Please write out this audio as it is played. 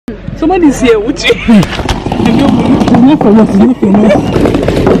Somebody's here, Uche.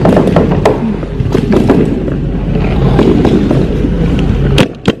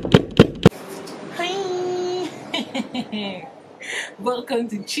 Hi. Welcome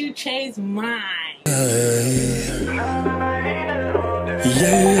to Chuche's Mind. Yeah.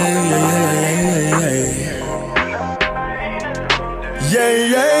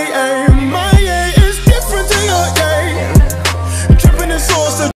 My is different to your Tripping in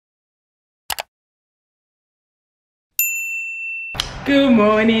sauce. Good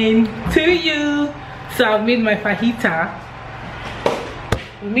morning to you. So I've made my fajita.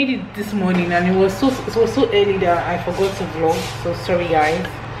 We made it this morning and it was so early that I forgot to vlog. So sorry guys.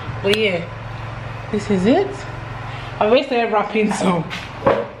 But yeah, this is it. I've already started wrapping some.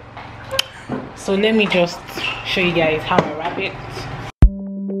 So let me just show you guys how I wrap it.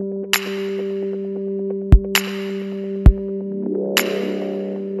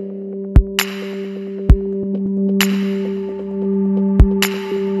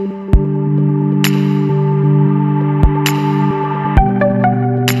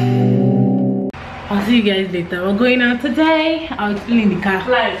 I'll see you guys later. We're going out today. I'll explain in the car.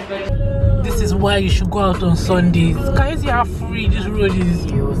 This is why you should go out on Sundays. Can you see how free this road is?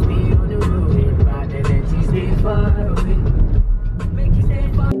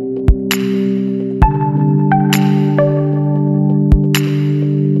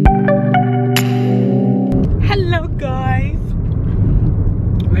 Hello guys.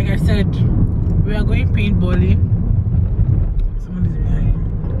 Like I said, we are going paintballing. Someone is behind me.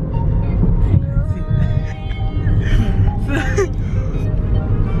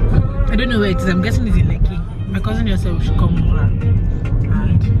 I don't know where it is. I'm guessing it's in Lekki. My cousin just said we should come over and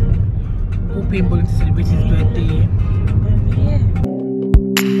go paintballing to celebrate his birthday. Yeah.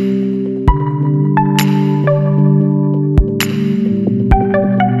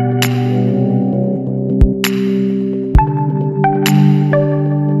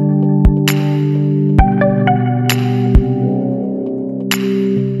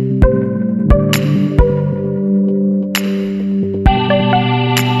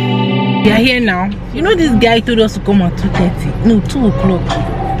 We are here now. You know this guy told us to come at 2:30. No, 2 o'clock.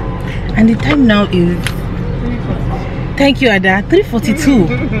 And the time now is... Thank you, Ada. 3:42.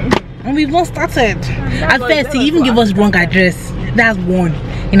 And we've not started. At first, he even gave us wrong address. That's one.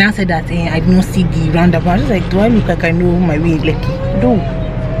 And I said that I did not see the roundabout. I was like, do I look like I know my way in Lekki? No.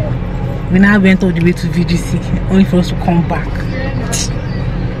 We now went all the way to VGC, only for us to come back.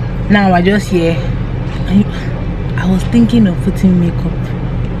 Now we're just here. I was thinking of putting makeup.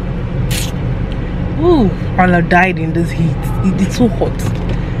 Ooh, I'll have died in this heat. It's so hot.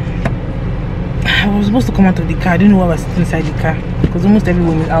 I was supposed to come out of the car. I didn't know why I was sitting inside the car because almost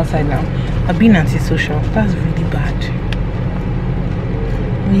everyone is outside now. I've been antisocial. That's really bad.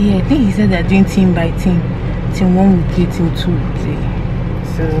 But yeah, I think he said they're doing team by team. Team 1 will play, team 2 will play.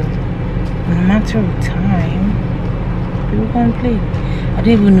 So, in a matter of time, people can play. I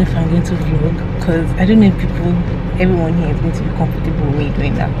don't even know if I'm going to vlog because I don't know if everyone here is going to be comfortable with me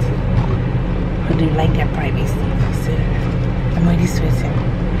doing that. They like their privacy, so I'm already sweating.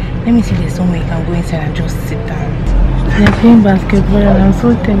 Let me see if there's somewhere you can go inside and just sit down. They're playing basketball and I'm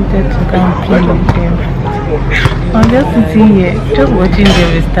so tempted to go and play with them. I'm just sitting here, just watching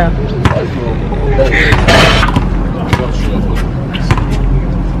them and stuff.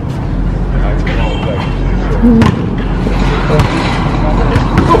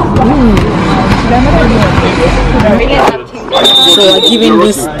 So I'm giving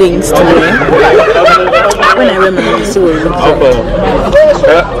these things to me. When I wear my hair, see what it looks like.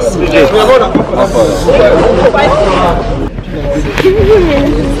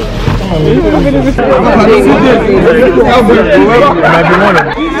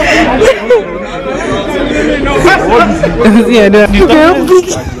 Yeah,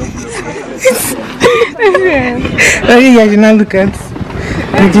 you now look at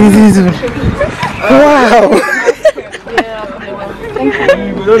this one. Wow.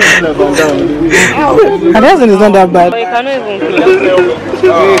 And that one is not that bad. But you cannot even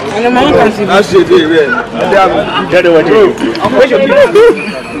close. And the man can see. That's it,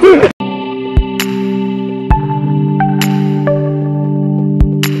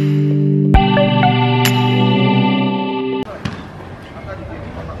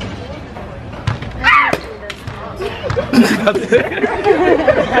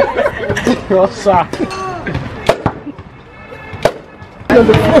 Nossa!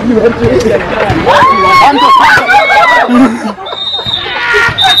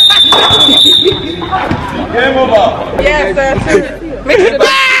 Game over! Yes, that's it. Make sure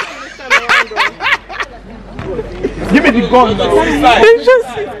Give me the gun now.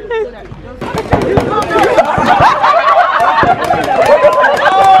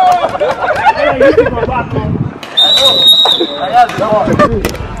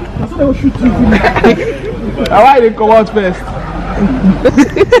 Why they come out first?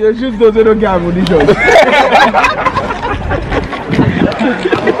 You shoot those who don't get ammunition.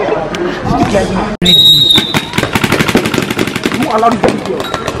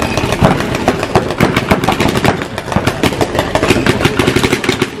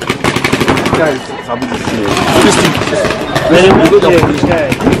 Guys,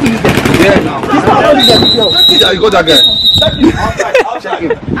 yeah, you got that guy. Check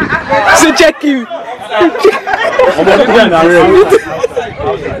him. So check him.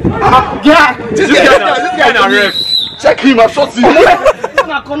 This guy na ref. Check him, I shot him.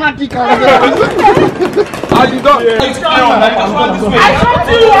 How you done?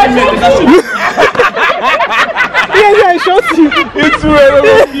 Yeah, I shot you. It's real,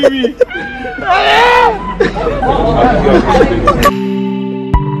 give me.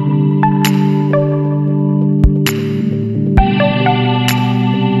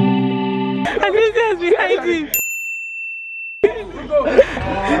 Behind him.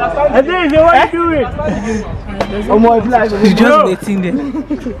 I think they want to do it. Oh my God. You just waiting there.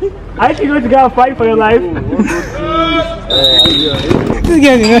 I think you're going to go and fight for your life. This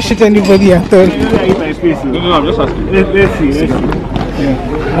guy did not shoot anybody at all. No, I'm just asking. Let's see.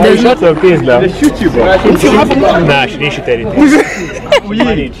 There's shot her face now. They shoot you, bro. Nah, she didn't shoot anything.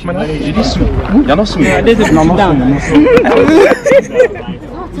 Manage. You didn't sue. You're not suing.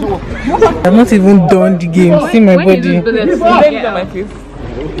 I've not even done the game. See my body.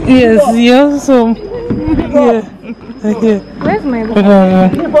 Yes, yes. So, yeah. Okay. Where's my body?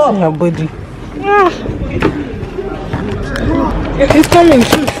 See your body. It's coming.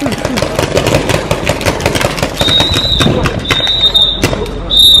 Shoot.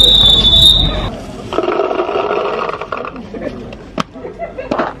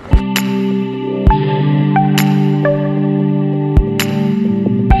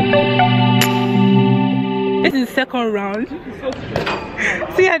 This is the second round.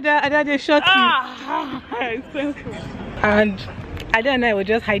 See, Ada just shot me. And Ada and I were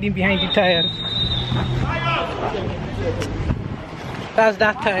just hiding behind the tires. That's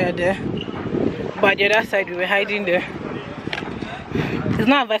that tire there. But the other side, we were hiding there. It's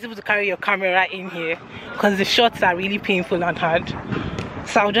not advisable to carry your camera in here because the shots are really painful and hard.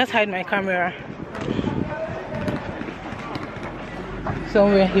 So I'll just hide my camera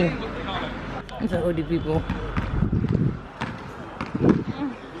somewhere here. These are all the people.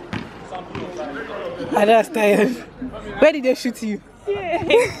 Ada's tired. Where did they shoot you? Yeah,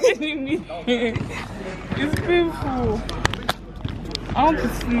 it's painful. I want to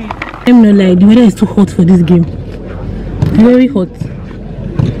sleep. I'm not lying, the weather is too hot for this game. Very hot.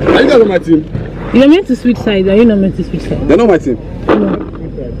 Are you guys on my team? You're meant to switch sides, are you not meant to switch sides? They're not my team. No.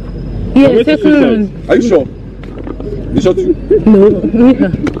 Yeah, second round. Are you sure? They shot you? No,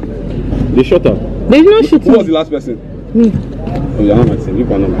 They shot her. they did not shoot Who was the me. last person? Me. Oh, you're not my team. You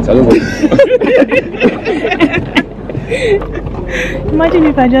are not my team. I don't know. Imagine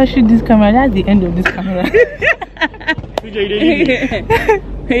if I just shoot this camera, that's the end of this camera.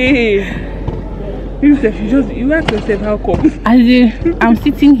 Hey, you ask yourself how come? As in, I'm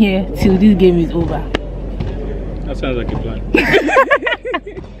sitting here till this game is over. That sounds like a plan.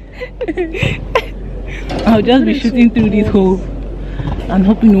 I'll just be shooting through this hole and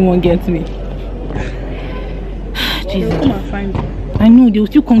hoping no one gets me. Jesus. Come and find me. I know, they will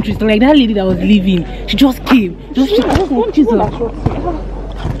still come to it. Like that lady that was leaving, she just came. Just Jesus.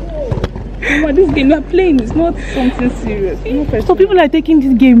 Mama, this game you're playing is not something serious. So people are taking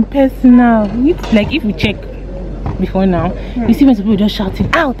this game personal. Like if we check before now, you see when people just shouting,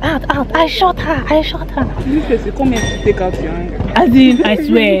 out, I shot her. You person come here to take out your anger. As in, I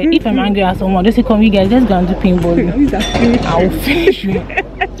swear, if I'm angry at someone, they say, come, you guys, let's go and do paintball. I'll finish you.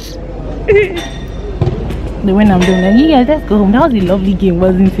 Then when I'm done, like, you guys, let's go home. That was a lovely game,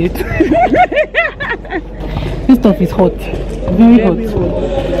 wasn't it? This stuff is hot. Very hot.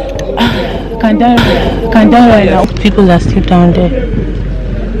 Can die right now. People are still down there.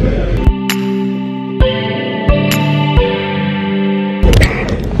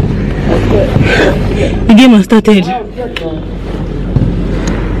 The game has started.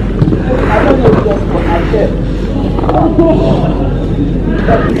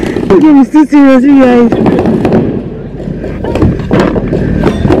 The game is too serious, you guys.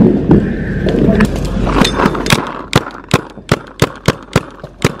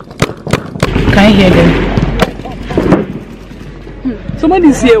 Can you hear them?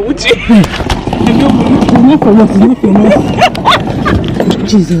 Somebody's here, Uche.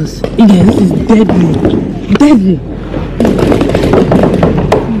 Jesus. Yeah, this is deadly. Deadly.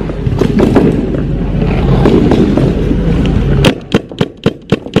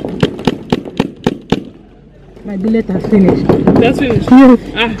 My billet has finished. That's finished? Yes.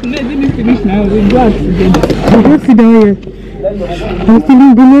 Ah, no, it didn't finish now. We go out together. I don't sit down here. I'm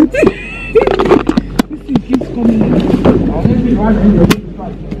feeling billet. This keeps coming out.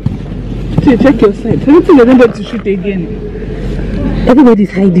 See, check your side. Everything they're not to shoot again.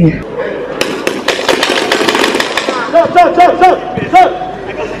 Everybody's hiding.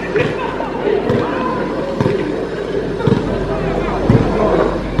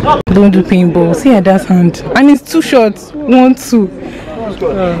 Don't do paintball. See her dad's hand. And it's 2 shots. 1, 2.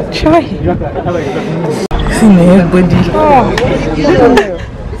 Try. See my everybody.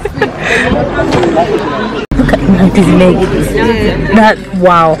 Look at his leg. That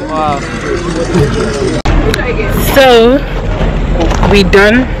wow. So we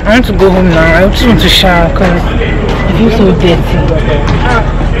done. I want to go home now. I just want to shower because I feel so dirty.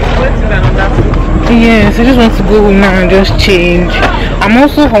 Yes, I just want to go home now and just change. I'm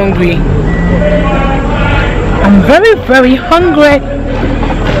also hungry. I'm very, very hungry.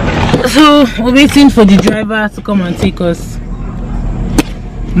 So we're waiting for the driver to come and take us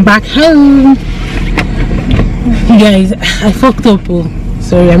back home. You guys, I fucked up. Oh.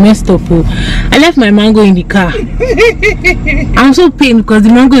 Sorry, I messed up. Oh. I left my mango in the car. I'm so pained because the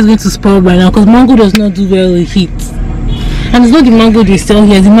mango is going to spoil by now because mango does not do well with heat. And it's not the mango they sell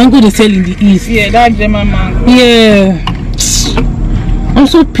here, it's the mango they sell in the east. Yeah, that German mango. Yeah. I'm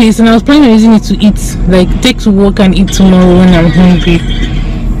so pissed and I was planning on using it to eat, like take to work and eat tomorrow when I'm hungry.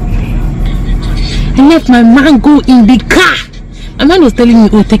 I left my mango in the car. My man was telling me,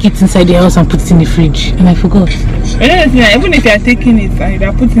 oh, take it inside the house and put it in the fridge, and I forgot. Even if you are taking it and you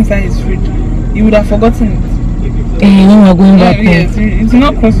are put inside his fridge, you would have forgotten it. When we're going back home. Yes, it's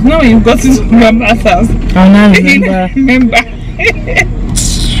not close. Now when you got to my grandma's house. I'll not remember.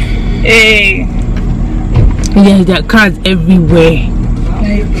 Hey. Yeah, there are cars everywhere.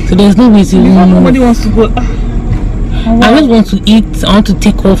 So there's no way to nobody wants to go. I just want to eat. I want to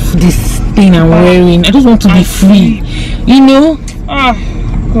take off this thing I'm wearing. I just want to be free. You know?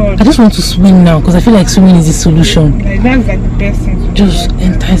 God. I just want to swim now because I feel like swimming is the solution. Like that's like the best thing to do. Just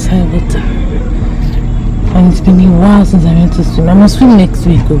enter inside water. And it's been a while since I went to swim. I must swim next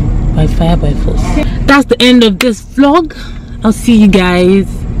week by fire by force. That's the end of this vlog. I'll see you guys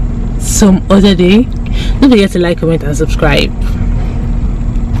some other day. Don't forget to like, comment and subscribe.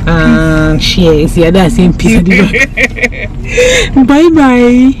 And share. See, that's same piece. Bye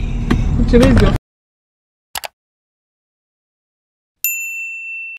bye.